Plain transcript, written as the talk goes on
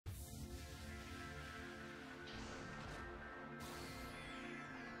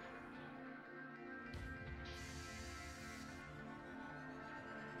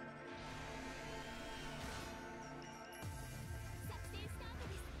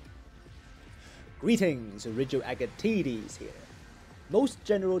Greetings, Rigil Agateiades here. Most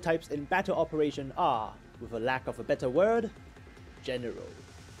general types in battle operation are, with a lack of a better word, general.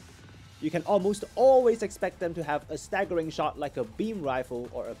 You can almost always expect them to have a staggering shot like a beam rifle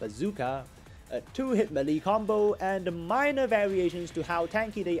or a bazooka, a 2-hit melee combo, and minor variations to how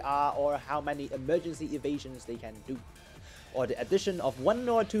tanky they are or how many emergency evasions they can do. Or the addition of 1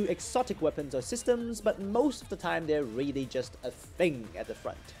 or 2 exotic weapons or systems, but most of the time they're really just a thing at the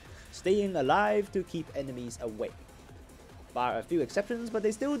front, staying alive to keep enemies away. Bar a few exceptions, but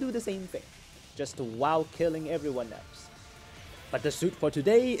they still do the same thing, just while killing everyone else. But the suit for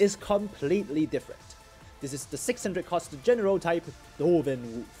today is completely different. This is the 600 cost general type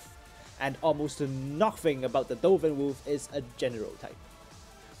Doven Wolf, and almost nothing about the Doven Wolf is a general type.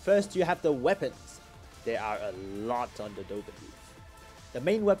 First, you have the weapons. There are a lot on the Doven Wolf. The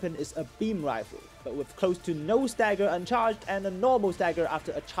main weapon is a beam rifle, but with close to no stagger uncharged and a normal stagger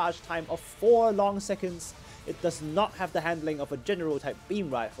after a charge time of 4 long seconds. It does not have the handling of a general type beam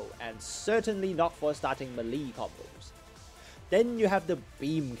rifle, and certainly not for starting melee combos. Then you have the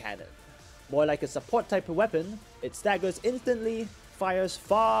beam cannon. More like a support type of weapon, it staggers instantly, fires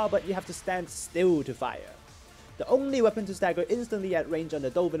far, but you have to stand still to fire. The only weapon to stagger instantly at range on the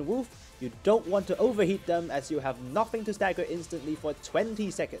Doven Wolf, you don't want to overheat them as you have nothing to stagger instantly for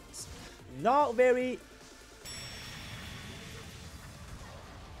 20 seconds. Not very...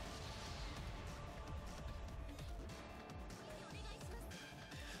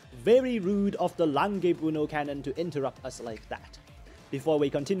 Very rude of the Langebruno cannon to interrupt us like that. Before we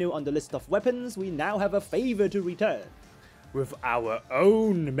continue on the list of weapons, we now have a favor to return. With our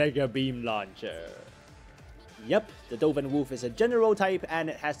own Mega Beam Launcher. Yep, the Doven Wolf is a general type and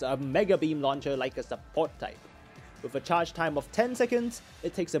it has a Mega Beam Launcher like a support type. With a charge time of 10 seconds,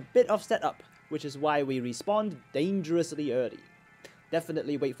 it takes a bit of setup, which is why we respawn dangerously early.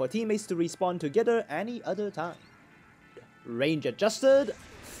 Definitely wait for teammates to respawn together any other time. Range adjusted,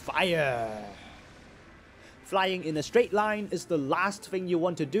 fire! Flying in a straight line is the last thing you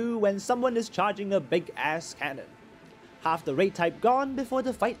want to do when someone is charging a big ass cannon. Half the raid type gone before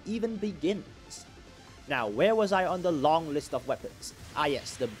the fight even begins. Now, where was I on the long list of weapons? Ah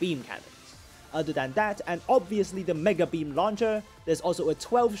yes, the beam cannons. Other than that, and obviously the Mega Beam Launcher, there's also a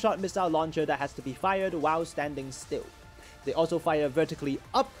 12-shot missile launcher that has to be fired while standing still. They also fire vertically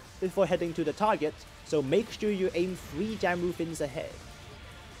up before heading to the target, so make sure you aim 3 Jammu fins ahead.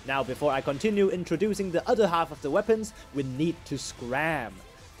 Now, before I continue introducing the other half of the weapons, we need to scram.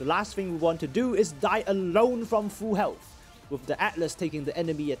 The last thing we want to do is die alone from full health. With the Atlas taking the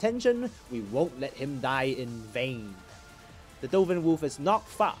enemy attention, we won't let him die in vain. The Doven Wolf is not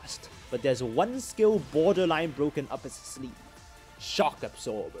fast, but there's one skill borderline broken up its sleeve. Shock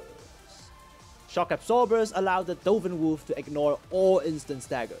Absorbers. Shock Absorbers allow the Doven Wolf to ignore all instant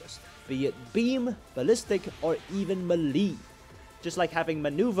staggers, be it beam, ballistic, or even melee. Just like having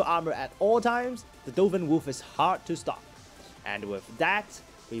maneuver armor at all times, the Doven Wolf is hard to stop. And with that,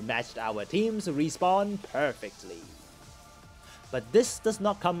 we matched our team's respawn perfectly. But this does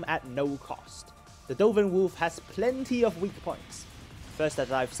not come at no cost. The Doven Wolf has plenty of weak points. First, as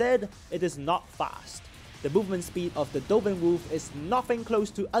I've said, it is not fast. The movement speed of the Doven Wolf is nothing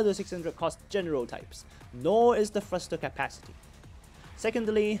close to other 600 cost general types, nor is the thruster capacity.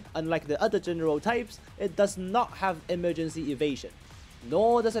 Secondly, unlike the other general types, it does not have emergency evasion,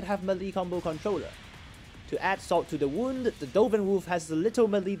 nor does it have melee combo controller. To add salt to the wound, the Doven Wolf has little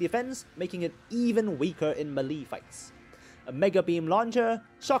melee defense, making it even weaker in melee fights. A Mega Beam Launcher,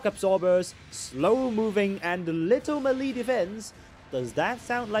 Shock Absorbers, slow moving, and little melee defense. Does that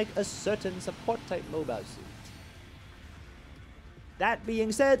sound like a certain support type mobile suit? That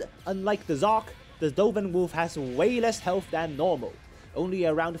being said, unlike the Zock, the Doven Wolf has way less health than normal, only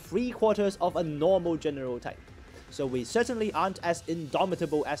around 3/4 of a normal general type, so we certainly aren't as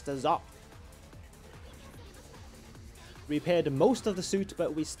indomitable as the Zock. Repaired most of the suit,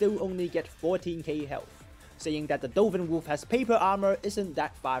 but we still only get 14k health. Saying that the Doven Wolf has paper armor isn't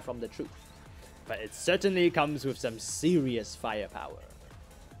that far from the truth, but it certainly comes with some serious firepower.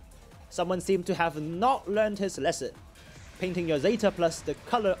 Someone seemed to have not learned his lesson. Painting your Zeta Plus the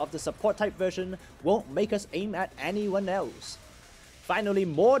color of the support type version won't make us aim at anyone else. Finally,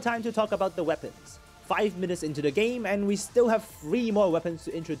 more time to talk about the weapons. 5 minutes into the game and we still have 3 more weapons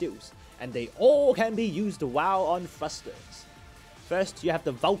to introduce, and they all can be used while on thrusters. First, you have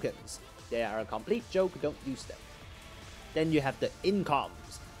the Vulcans. They are a complete joke, don't use them. Then you have the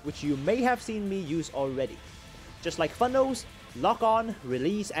Incoms, which you may have seen me use already. Just like funnels, lock on,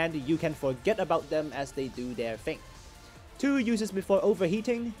 release, and you can forget about them as they do their thing. 2 uses before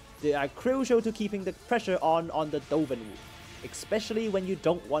overheating, they are crucial to keeping the pressure on the Doven Wolf. especially when you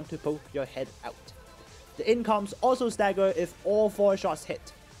don't want to poke your head out. The incoms also stagger if all 4 shots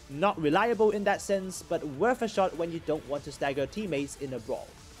hit. Not reliable in that sense, but worth a shot when you don't want to stagger teammates in a brawl.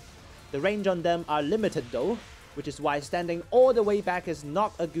 The range on them are limited though, which is why standing all the way back is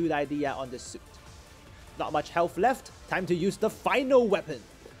not a good idea on this suit. Not much health left, time to use the final weapon,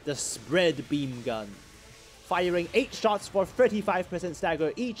 the spread beam gun. Firing 8 shots for 35%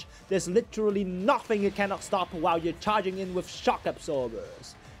 stagger each, there's literally nothing it cannot stop while you're charging in with shock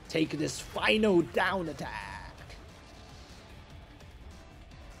absorbers. Take this final down attack.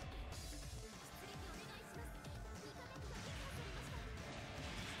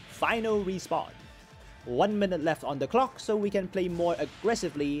 Final respawn. 1 minute left on the clock, so we can play more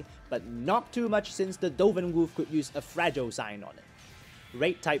aggressively, but not too much since the Doven Wolf could use a fragile sign on it.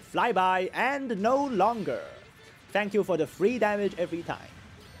 Raid type flyby and no longer. Thank you for the free damage every time.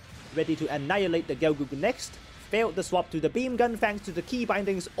 Ready to annihilate the Gelgoog next. Failed the swap to the beam gun thanks to the key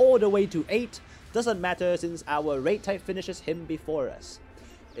bindings all the way to 8. Doesn't matter since our raid type finishes him before us.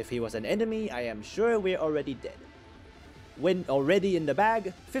 If he was an enemy, I am sure we're already dead. Win already in the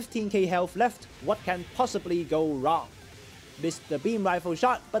bag, 15k health left, what can possibly go wrong? Missed the beam rifle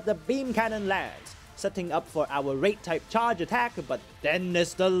shot, but the beam cannon lands, setting up for our raid type charge attack, but then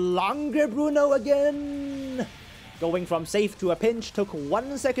it's the longer Bruno again! Going from safe to a pinch took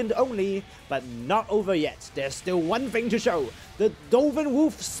 1 second only, but not over yet. There's still one thing to show, the Doven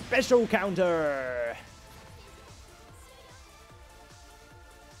Wolf special counter!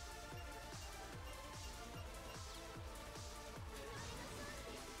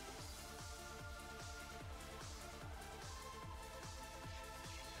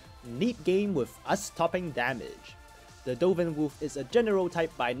 Neat game with us topping damage. The Doven Wolf is a general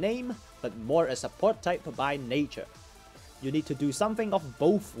type by name, but more a support type by nature. You need to do something of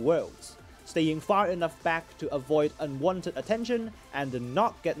both worlds, staying far enough back to avoid unwanted attention and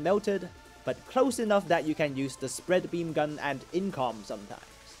not get melted, but close enough that you can use the spread beam gun and incom sometimes.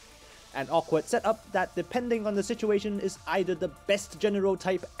 An awkward setup that, depending on the situation, is either the best general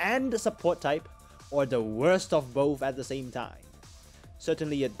type and support type, or the worst of both at the same time.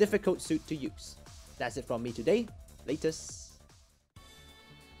 Certainly a difficult suit to use. That's it from me today. Latest.